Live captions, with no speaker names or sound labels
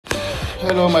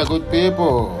Hello, my good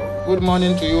people. Good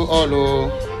morning to you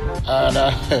all. And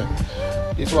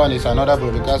this one is another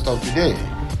broadcast of today.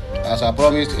 As I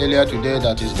promised earlier today,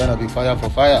 that is gonna be fire for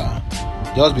fire.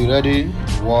 Just be ready,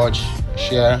 watch,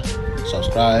 share,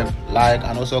 subscribe, like,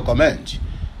 and also comment.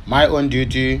 My own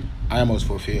duty, I must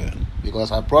fulfill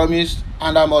because I promised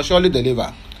and I must surely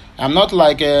deliver. I'm not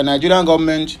like a Nigerian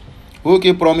government who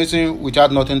keep promising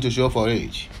without nothing to show for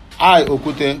it. I,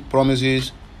 Okute,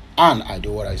 promises and I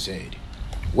do what I said.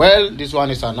 Well, this one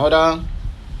is another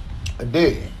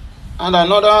day and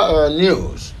another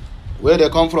news where they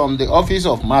come from the office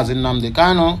of Mazi Nnamdi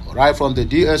Kanu, right from the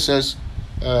DSS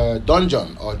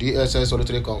dungeon or DSS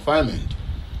solitary confinement.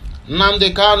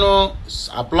 Nnamdi Kanu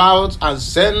applauds and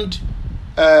send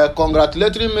a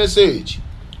congratulatory message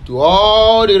to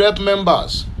all the rep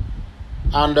members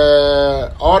and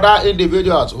other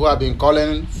individuals who have been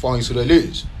calling for his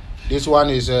release. This one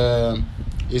is a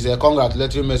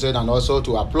congratulatory message and also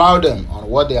to applaud them on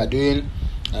what they are doing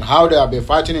and how they have been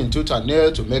fighting in tooth and nail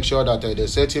to make sure that they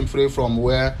set him free from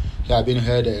where he had been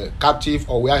held captive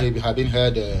or where he had been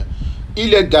held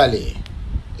illegally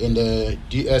in the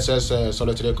DSS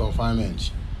solitary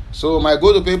confinement. So my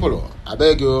good people, I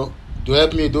beg you to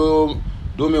help me do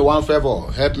me one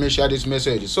favor, help me share this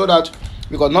message so that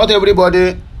because not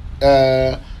everybody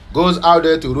goes out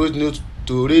there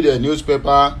to read a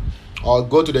newspaper or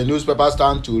go to the newspaper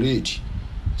stand to read.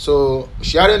 So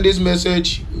sharing this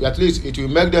message, at least it will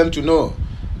make them to know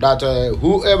that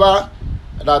whoever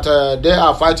that they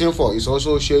are fighting for is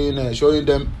also showing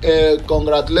them a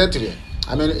congratulatory.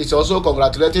 I mean, it's also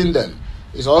congratulating them.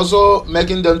 It's also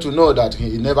making them to know that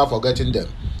he never forgetting them.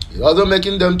 It's also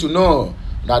making them to know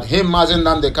that him, Mazi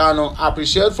Nnamdi Kanu,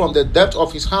 appreciate from the depth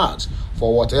of his heart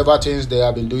for whatever things they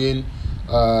have been doing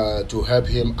to help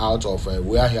him out of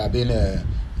where he had been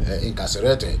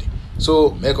incarcerated.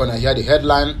 So make on hear the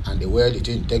headline and the way the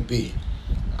thing take be.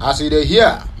 As you dey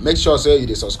hear, make sure say you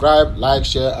dey subscribe, like,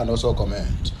 share, and also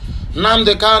comment.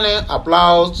 Nnamdi Kanu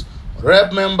applauds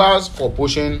rep members for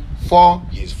pushing for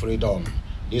his freedom.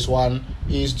 This one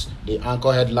is the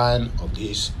anchor headline of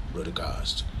this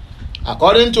broadcast.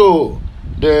 According to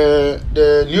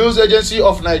the news agency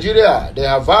of Nigeria, they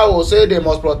have vowed or say they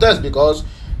must protest because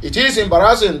it is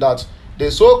embarrassing that the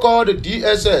so-called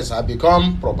DSS have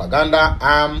become propaganda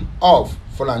arm of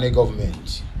Fulani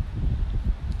government.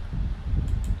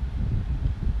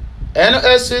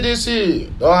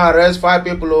 NSCDC don arrest 5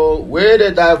 people where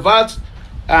they divert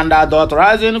and are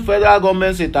authorizing federal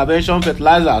government's intervention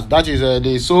fertilizers, that is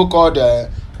the so-called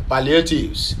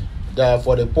palliatives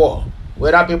for the poor.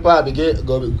 Whether people are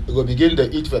begin to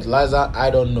eat fertilizer, I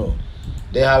don't know.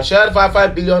 They have shared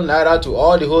 5 billion naira to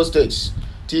all the whole states.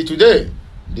 Till today,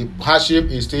 the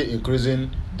hardship is still increasing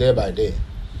day by day.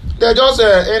 They just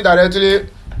indirectly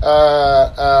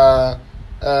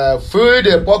fill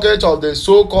the pocket of the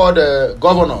so-called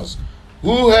governors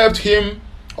who helped him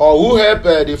or who helped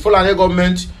the Fulani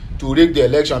government to rig the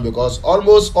election, because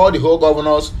almost all the whole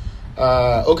governors,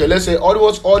 let's say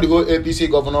almost all the whole APC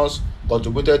governors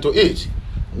contributed to it.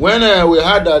 When we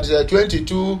had that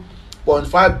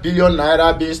 22.5 billion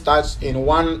naira being stashed in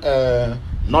one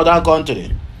northern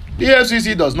country, the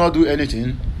FCC does not do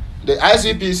anything. The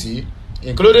ICPC,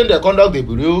 including the Conduct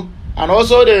Bureau, and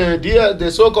also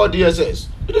the so-called DSS,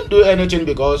 didn't do anything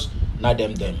because not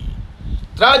them.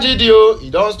 Tragedy, he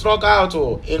don't struck out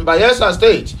in Bayelsa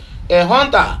State. A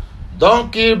hunter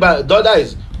don't kill by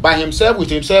himself with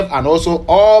himself and also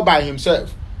all by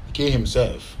himself. Kill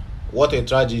himself. What a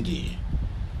tragedy.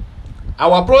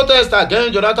 Our protest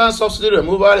against Jonathan's subsidy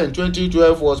removal in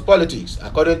 2012 was politics,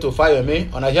 according to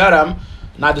Fayemi on Ahiaram.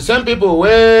 Now the same people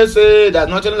wey say there's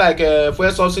nothing like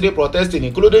fuel subsidy protesting,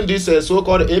 including this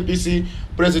so-called APC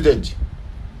president.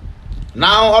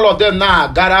 Now all of them now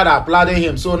gathered applauding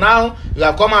him. So now you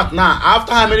have come out now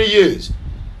after how many years?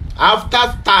 After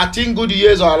 13 good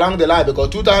years or along the line, because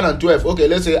 2012, okay,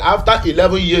 let's say after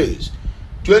 11 years,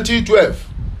 2012.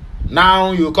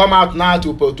 Now you come out now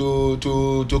to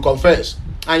confess,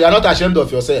 and you are not ashamed of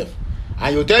yourself,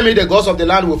 and you tell me the gods of the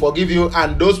land will forgive you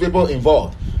and those people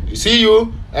involved. You see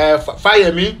you,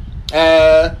 Fayemi,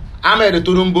 Ahmed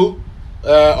Turumbu,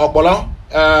 Okpolo,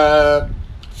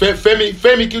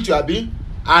 Femi Kiltuabi,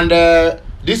 and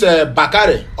this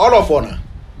Bakare, all of honor.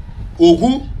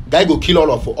 Ogu, they go kill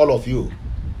all of you,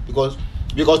 because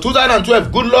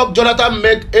 2012, good luck Jonathan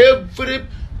make every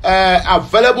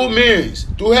available means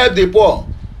to help the poor,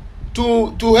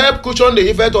 to help cushion the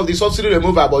effect of the subsidy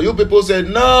removal. But you people said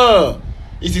no,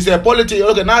 it is a politics.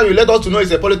 Okay, now you let us to know it's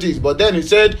a politics. But then he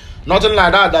said nothing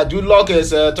like that. That good luck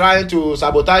is trying to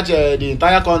sabotage the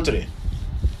entire country.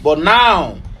 But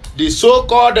now the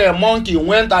so-called monkey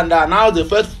went and announced the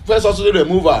first subsidy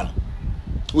removal,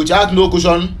 which has no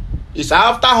cushion. It's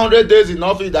after 100 days in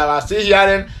office that we are still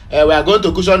hearing we are going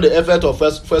to cushion the effect of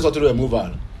first subsidy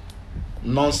removal.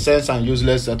 Nonsense and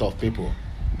useless set of people,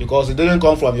 because it didn't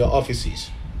come from your offices.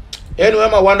 Anyway,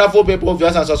 my wonderful people,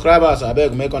 viewers and subscribers, I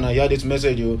beg make una hear this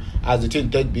message as the thing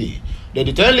take be. The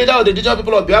detained leader of the indigenous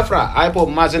people of Biafra,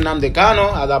 Nnamdi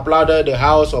Kanu, has applauded the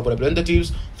House of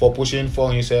Representatives for pushing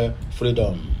for his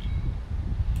freedom.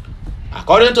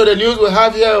 According to the news we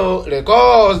have here,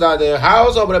 records that the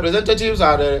House of Representatives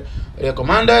had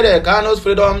recommended Kanu's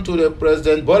freedom to the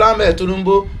President Bola Ahmed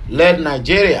Tinubu-led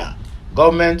Nigeria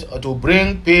government to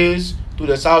bring peace to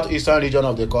the southeastern region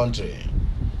of the country.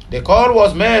 The call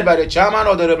was made by the chairman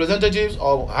of the Representatives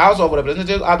of House of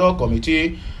Representatives ad hoc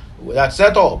committee that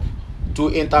set up to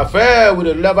interfere with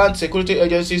the relevant security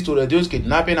agencies to reduce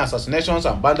kidnapping, assassinations,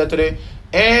 and banditry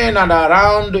in and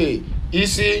around the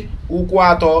Isi,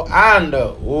 Ukwato, and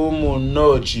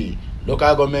Umunochi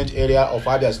local government area of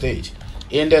Abia State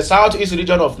in the southeast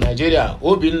region of Nigeria,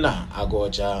 Obinna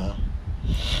Agocha.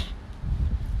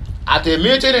 At a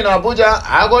meeting in Abuja,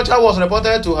 Agocha was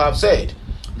reported to have said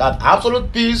that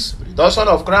absolute peace, reduction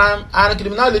of crime and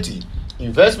criminality,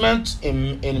 investment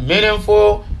in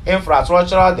meaningful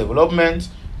infrastructural development,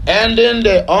 ending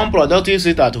the unproductive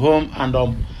sit at home,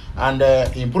 and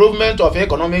improvement of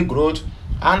economic growth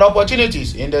and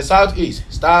opportunities in the southeast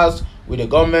starts with the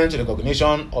government's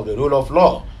recognition of the rule of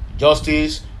law,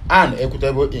 justice, and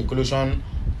equitable inclusion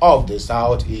of the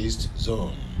southeast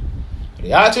zone.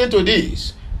 Reacting to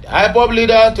this, the IPOB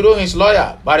leader, through his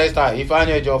lawyer, Barrister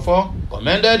Ifeanyi Ejiofor,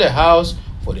 commended the House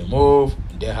for the move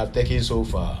they have taken so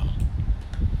far.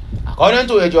 According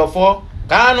to Ejiofor,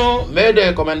 Kanu made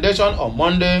a commendation on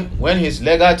Monday when his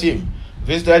legal team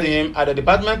visited him at the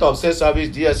Department of State Service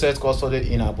DSS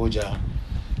custody in Abuja.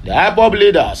 The IPOB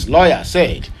leader's lawyer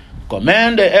said,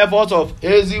 commend the efforts of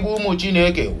Ezigbo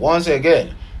Chineke once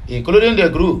again, including the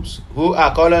groups who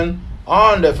are calling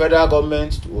on the federal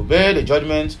government to obey the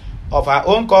judgment of our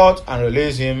own court and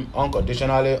release him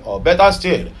unconditionally, or better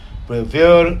still,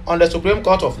 prevail on the Supreme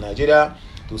Court of Nigeria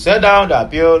to set down the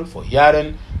appeal for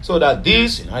hearing so that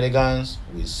these shenanigans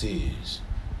will cease.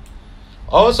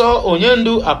 Also,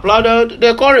 Onyendu applauded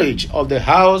the courage of the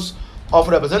House of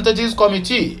Representatives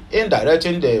Committee in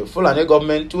directing the Fulani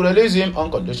government to release him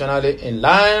unconditionally in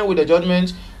line with the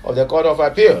judgment of the Court of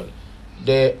Appeal.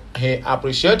 He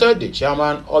appreciated the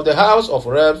chairman of the House of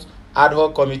Reps ad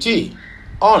hoc committee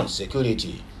on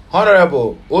security,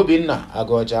 Honorable Obinna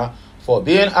Agocha, for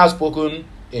being outspoken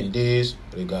in this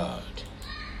regard.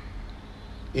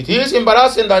 It is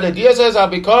embarrassing that the DSS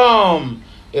have become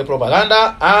a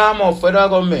propaganda arm of federal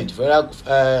government. Federal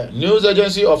News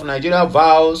Agency of Nigeria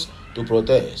vows to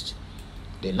protest.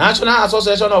 The National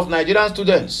Association of Nigerian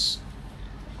Students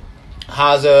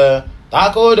has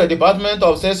tackled the Department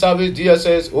of State Service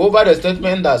DSS over the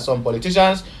statement that some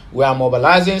politicians were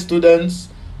mobilizing students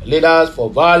leaders for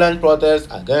violent protests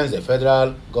against the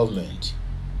federal government.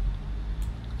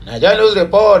 Nigerian News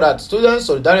report that Student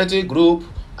Solidarity Group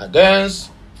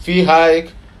against fee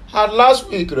hike had last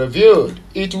week revealed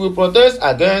it will protest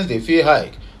against the fee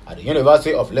hike at the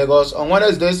University of Lagos on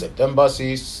Wednesday, September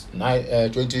 6,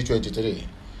 2023.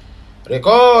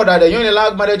 Recall that the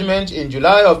UNILAG management in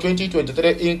July of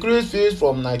 2023 increased fees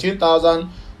from 19,000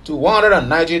 to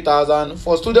 190,000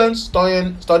 for students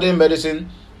studying medicine,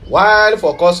 while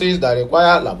for courses that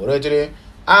require laboratory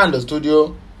and the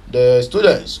studio, the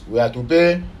students were to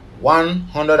pay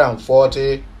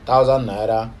 140,000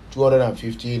 naira,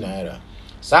 250 naira,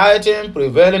 citing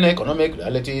prevailing economic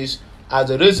realities as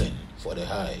the reason for the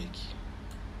hike.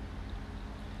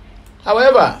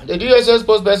 However, the DSS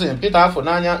spokesperson Peter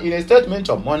Funanya in a statement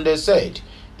on Monday said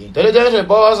intelligence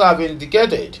reports have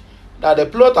indicated that the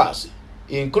plotters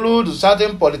include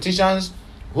certain politicians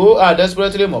who are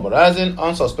desperately mobilizing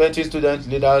unsuspecting student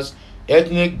leaders,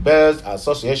 ethnic-based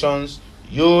associations,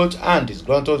 youth, and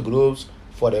disgruntled groups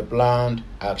for the planned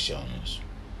actions.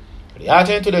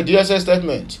 Reacting to the DSS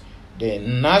statement, the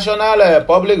National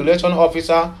Public Relations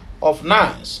Officer of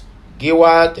NANS,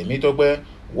 Giwa Temitope,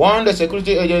 warned the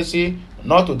security agency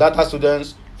not to deter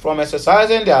students from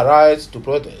exercising their rights to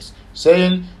protest,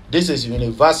 saying this is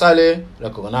universally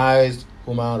recognized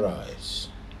human rights.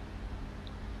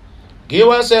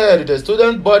 Giwa said the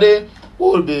student body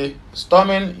will be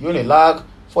storming UNILAG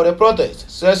for the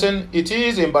protest, saying it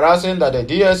is embarrassing that the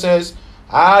DSS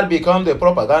had become the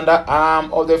propaganda arm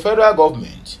of the federal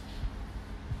government.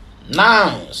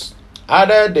 NANS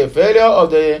added the failure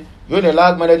of the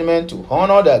UNILAG management to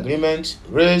honor the agreement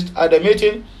raised at the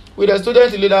meeting with the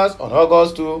student leaders on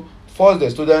August 2 forced the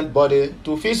student body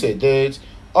to fix a date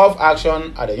of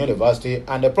action at the university,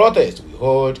 and the protest will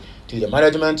hold till the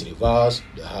management reverse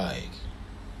the hike.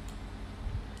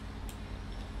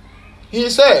 He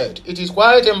said it is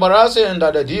quite embarrassing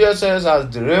that the DSS has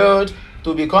derailed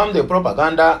to become the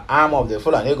propaganda arm of the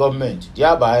Fulani government,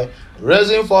 thereby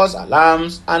raising false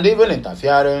alarms and even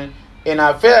interfering in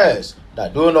affairs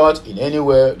that do not in any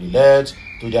way relate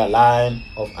to their line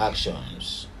of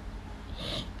actions.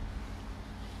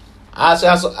 As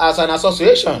an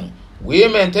association, we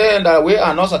maintain that we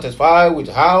are not satisfied with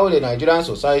how the Nigerian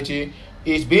society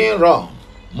is being run,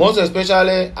 most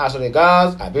especially as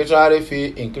regards arbitrary fee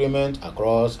increment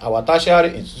across our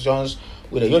tertiary institutions,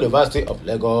 with the University of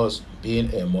Lagos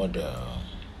being a model.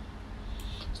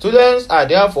 Students are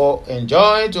therefore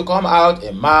enjoined to come out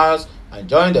en masse and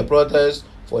join the protest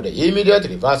for the immediate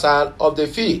reversal of the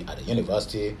fee at the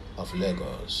University of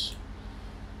Lagos.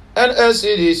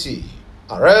 NSCDC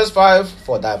arrests 5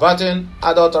 for diverting,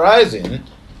 adulterating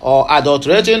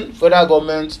federal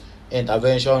government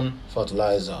intervention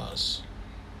fertilizers.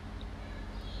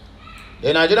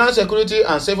 The Nigerian Security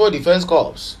and Civil Defense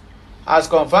Corps has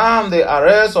confirmed the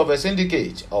arrest of a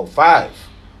syndicate of 5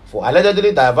 for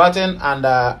allegedly diverting and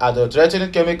adulterating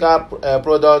chemical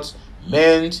products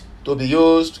meant to be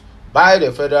used by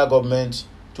the federal government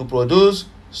to produce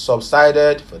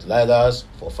subsidized fertilizers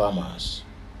for farmers.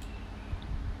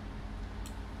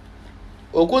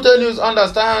 Okute News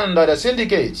understand that the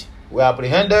syndicate were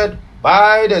apprehended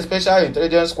by the Special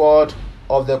Intelligence Squad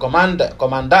of the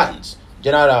Commandant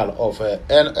General of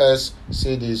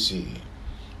NSCDC.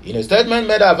 In a statement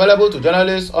made available to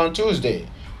journalists on Tuesday,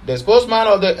 the spokesman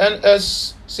of the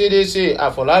NSCDC,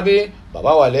 Afolabi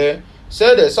Babawale,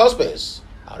 said the suspects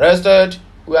arrested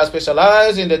were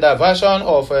specialized in the diversion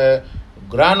of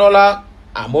granular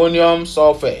ammonium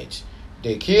sulfate,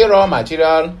 the key raw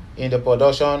material in the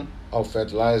production of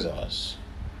fertilizers.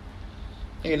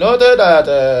 He noted that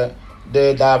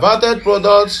the diverted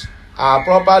products are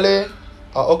property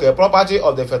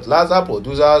of the Fertilizer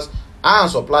Producers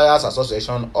and Suppliers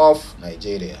Association of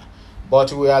Nigeria,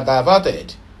 but were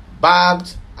diverted,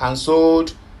 bagged, and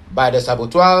sold by the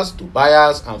saboteurs to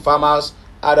buyers and farmers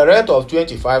at a rate of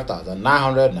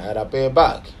 25,900 naira per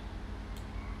bag.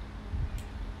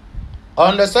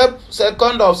 On the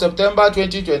 2nd of September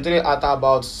 2023 at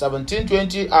about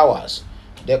 17:20 hours,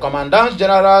 the Commandant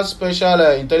General's Special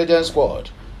Intelligence Squad,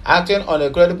 acting on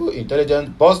a credible intelligence,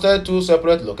 busted 2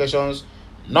 separate locations,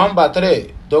 number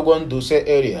 3 Dogon Duse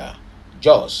area,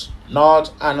 Jos,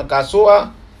 North, and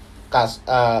Kasua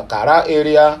Kara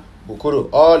area, Bukuru,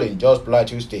 all in Jos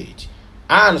Plateau State,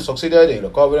 and succeeded in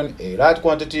recovering a large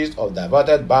quantities of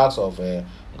diverted bags of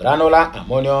granular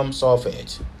ammonium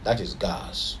sulfate, that is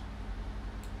gas.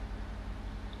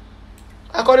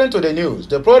 According to the news,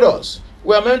 the products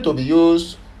were meant to be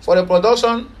used for the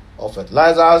production of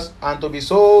fertilizers and to be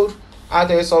sold at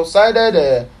a subsidized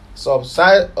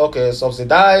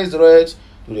rate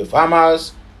to the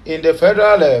farmers in the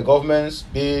federal government's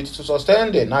bid to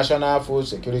sustain the national food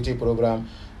security program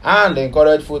and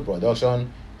encourage food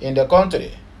production in the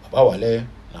country, Babawale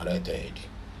narrated.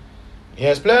 He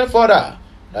explained further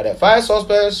that the 5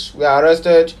 suspects were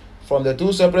arrested from the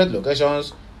 2 separate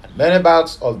locations and many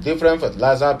bags of different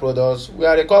fertilizer products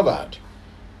were recovered.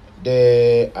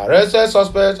 The arrested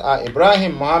suspects are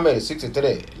Ibrahim Mohammed,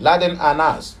 63, Laden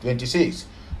Anas, 26,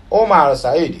 Omar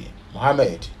Saidi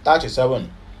Mohammed, 37,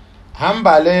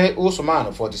 Hambale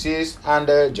Usman, 46, and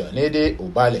Janidi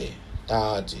Ubale,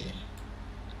 30.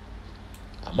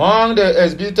 Among the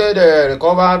exhibited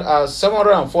recovered are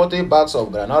 740 bags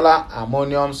of granular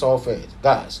ammonium sulfate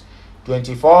gas,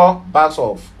 24 bags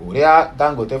of urea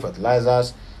Dangote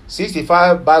fertilizers,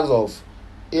 65 bags of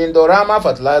Indorama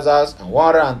fertilizers, and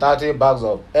 130 bags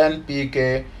of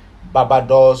NPK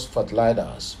Barbados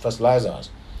fertilizers,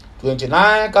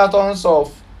 29 cartons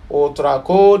of ultra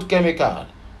cold chemical,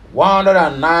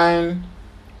 109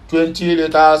 20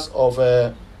 liters of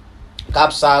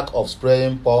capsack of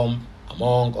spraying pump,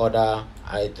 among other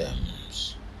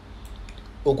items.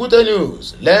 Okute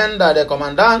News learned that the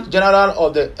Commandant General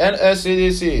of the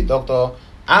NSCDC, Dr.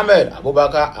 Ahmed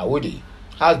Abubakar Awudi,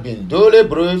 has been duly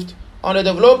briefed on the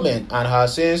development and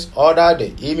has since ordered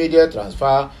the immediate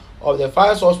transfer of the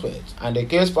 5 suspects and the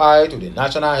case file to the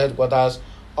national headquarters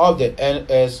of the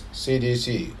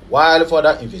NSCDC while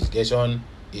further investigation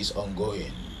is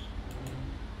ongoing.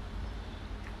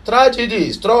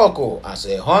 Tragedy struck as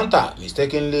a hunter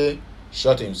mistakenly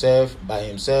shot himself by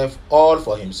himself, all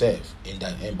for himself, in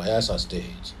Bayelsa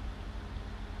State.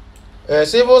 A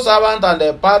civil servant and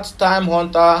a part-time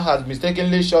hunter has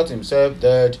mistakenly shot himself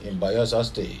dead in Bayelsa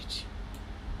State.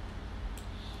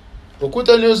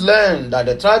 Okute News learned that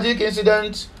the tragic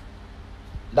incident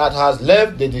that has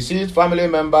left the deceased family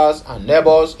members and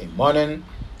neighbors in mourning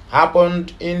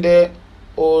happened in the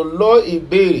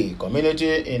Oloibiri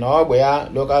community in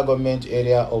Ogbea local government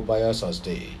area of Bayelsa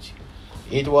State.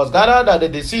 It was gathered that the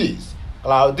deceased,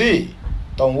 Claudie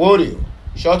Tonworio,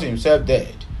 shot himself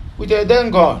dead with a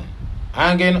den gun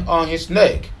hanging on his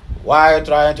neck while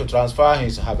trying to transfer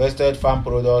his harvested farm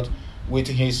product with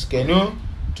his canoe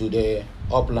to the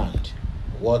upland.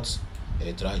 What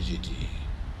a tragedy.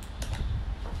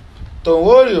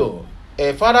 Tonworio,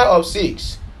 a father of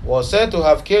 6, was said to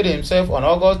have killed himself on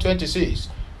August 26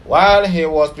 while he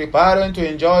was preparing to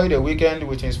enjoy the weekend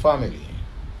with his family.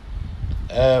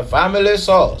 A family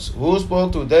source who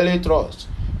spoke to Daily Trust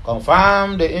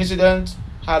confirmed the incident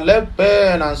had left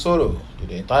pain and sorrow to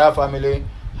the entire family,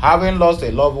 having lost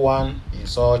a loved one in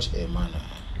such a manner.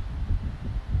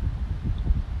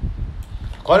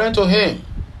 According to him,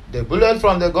 the bullet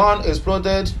from the gun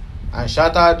exploded and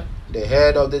shattered the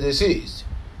head of the deceased.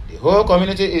 The whole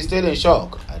community is still in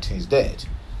shock at his death.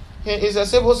 He is a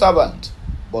civil servant,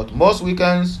 but most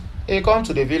weekends he comes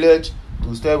to the village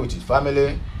to stay with his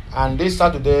family, and this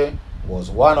Saturday was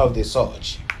one of the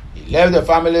such. He left the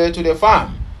family to the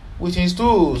farm with his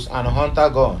tools and hunter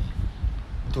gun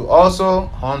to also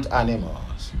hunt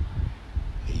animals.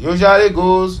 He usually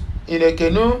goes in a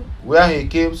canoe where he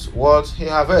keeps what he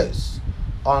harvests.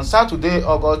 On Saturday,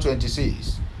 August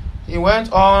 26, he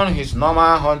went on his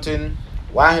normal hunting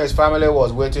while his family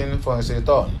was waiting for his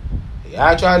return. He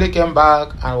actually came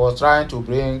back and was trying to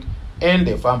bring in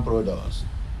the farm products.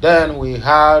 Then we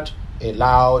heard a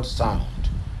loud sound,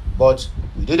 but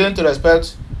we didn't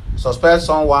suspect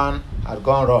someone had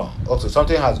gone wrong, or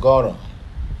something has gone wrong.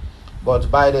 But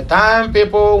by the time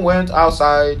people went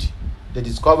outside, they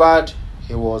discovered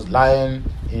he was lying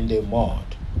in the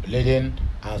mud, bleeding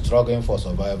and struggling for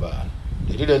survival.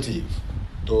 The relative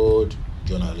told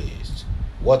journalists.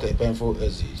 What a painful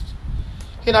exit.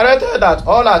 He narrated that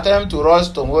all attempt to rush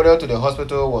Tonworio to the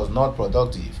hospital was not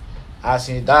productive, as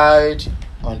he died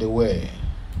on the way.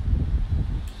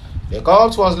 The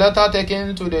corpse was later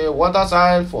taken to the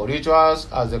waterside for rituals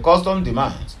as the custom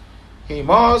demands. He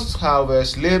must have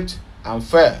slipped and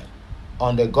fell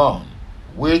on the gun,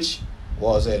 which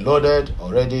was loaded,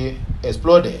 already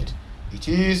exploded. It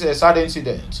is a sad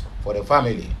incident for the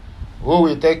family, who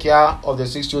will take care of the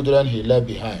 6 children he left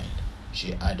behind,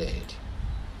 she added.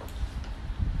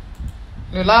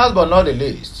 The last but not the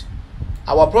least,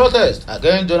 our protest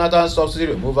against Jonathan's subsidy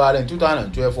removal in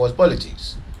 2012 was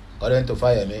politics, according to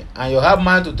Fayemi, and you have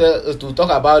mind to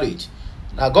talk about it.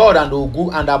 Now God and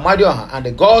Ogu and Amadioha and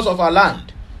the gods of our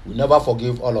land will never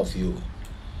forgive all of you.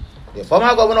 The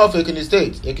former governor of Ekiti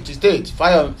State,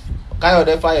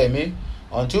 Kayode Fayemi,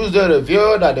 on Tuesday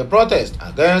revealed that the protest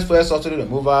against fuel subsidy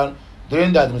removal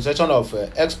during the administration of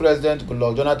ex-president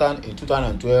Goodluck Jonathan in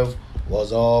 2012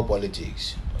 was all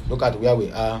politics. Look at where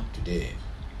we are today.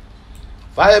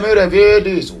 Fayemi revealed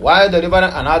this while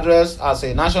delivering an address at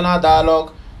a national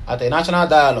dialogue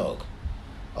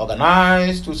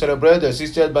organized to celebrate the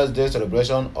 60th birthday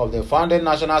celebration of the founding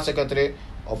National Secretary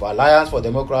of Alliance for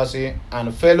Democracy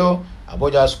and fellow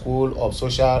Abuja School of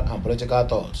Social and Political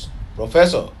Thoughts,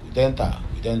 Professor Udenta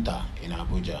in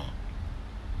Abuja.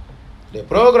 The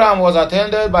program was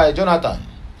attended by Jonathan,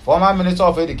 former Minister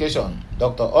of Education,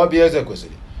 Dr. Obi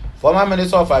Ezekwesili, former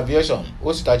Minister of Aviation,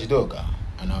 Osita Jidoka,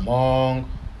 and among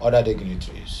other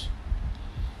dignitaries.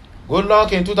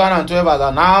 Goodluck in 2012 has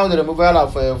announced the removal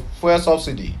of fuel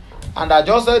subsidy and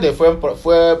adjusted the fuel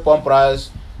pump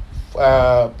price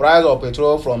of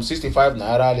petrol from 65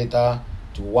 naira litre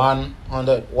to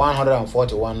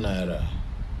 141 naira.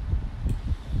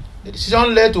 The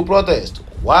decision led to protest,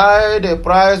 while the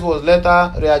price was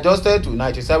later readjusted to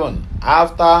 97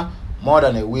 after more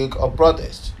than a week of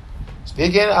protest.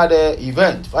 Speaking at the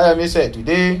event, Fayemi said,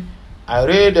 "Today, I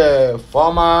read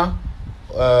former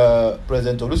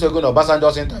President Olusegun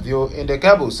Obasanjo's interview in the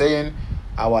cable saying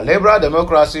our liberal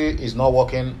democracy is not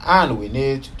working and we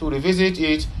need to revisit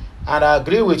it, and I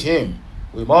agree with him.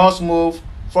 We must move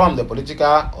from the political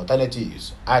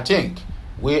alternatives. I think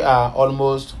we are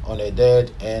almost on a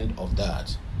dead end of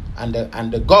that. And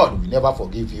the God will never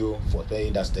forgive you for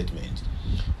saying that statement.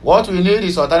 What we need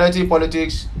is alternative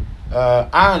politics,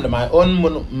 and my own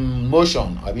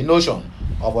notion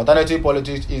of alternative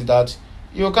politics is that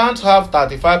you can't have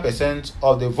 35%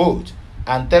 of the vote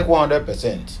and take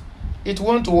 100%. It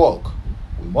won't work.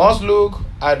 We must look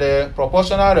at the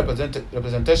proportional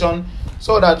representation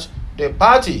so that the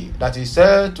party that is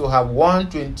said to have won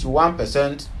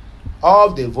 21%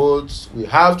 of the votes will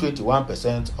have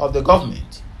 21% of the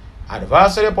government.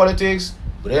 Adversary politics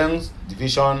brings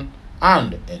division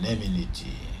and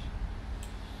enmity."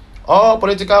 All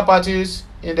political parties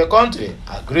in the country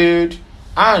agreed,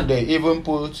 and they even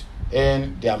put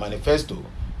in their manifesto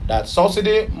that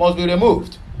subsidy must be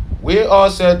removed. We all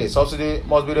said the subsidy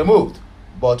must be removed,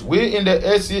 but we in the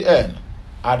ACN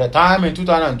at the time in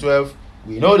 2012,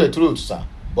 we know the truth, sir,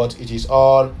 but it is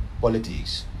all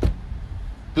politics.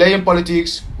 Playing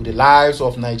politics with the lives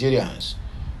of Nigerians,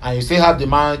 and you still have the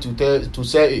mind to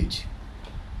say it.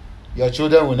 Your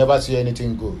children will never see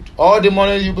anything good. All the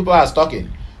money you people are stocking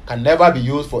can never be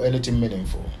used for anything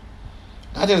meaningful.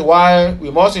 That is why we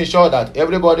must ensure that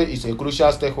everybody is a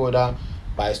crucial stakeholder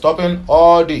by stopping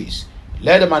all this.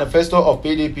 Let the manifesto of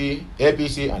PDP,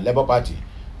 APC, and Labour Party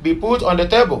be put on the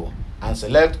table and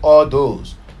select all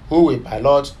those who will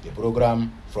pilot the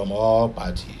program from all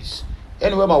parties.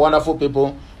 Anyway, my wonderful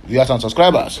people, viewers and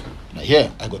subscribers, now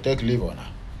here I go take leave on.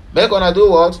 Make una do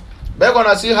what? Make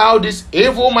una see how these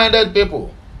evil-minded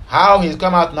people, how he's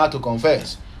come out now to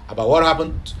confess about what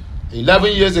happened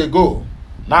 11 years ago.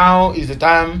 Now is the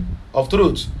time of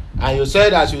truth. And you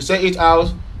said, as you say it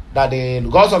out, that the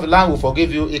gods of the land will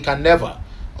forgive you. It can never.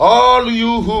 All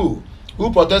you who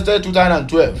protested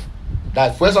 2012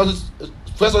 that fuel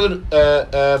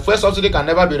subsidy can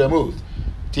never be removed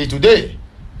till today,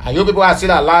 and you people are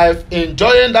still alive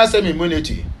enjoying that same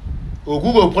immunity,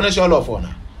 Ogu will punish all of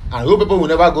honor, and you people will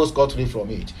never go scot-free from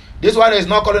it. This one is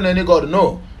not calling any god.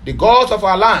 No, the gods of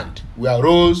our land will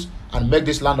arise and make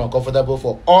this land uncomfortable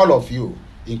for all of you,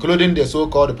 including the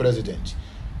so-called president.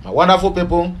 My wonderful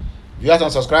people, viewers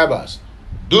and subscribers,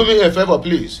 do me a favor,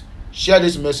 please. Share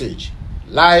this message,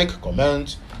 like,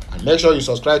 comment, and make sure you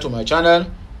subscribe to my channel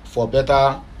for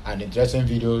better and interesting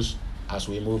videos as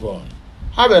we move on.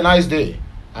 Have a nice day,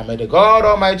 and may the God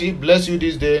Almighty bless you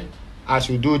this day as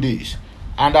you do this,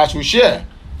 and as you share,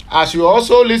 as you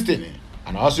also listen,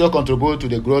 and also contribute to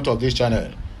the growth of this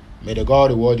channel. May the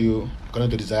God reward you according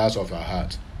to the desires of your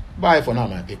heart. Bye for now,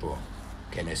 my people.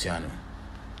 Kenesiano.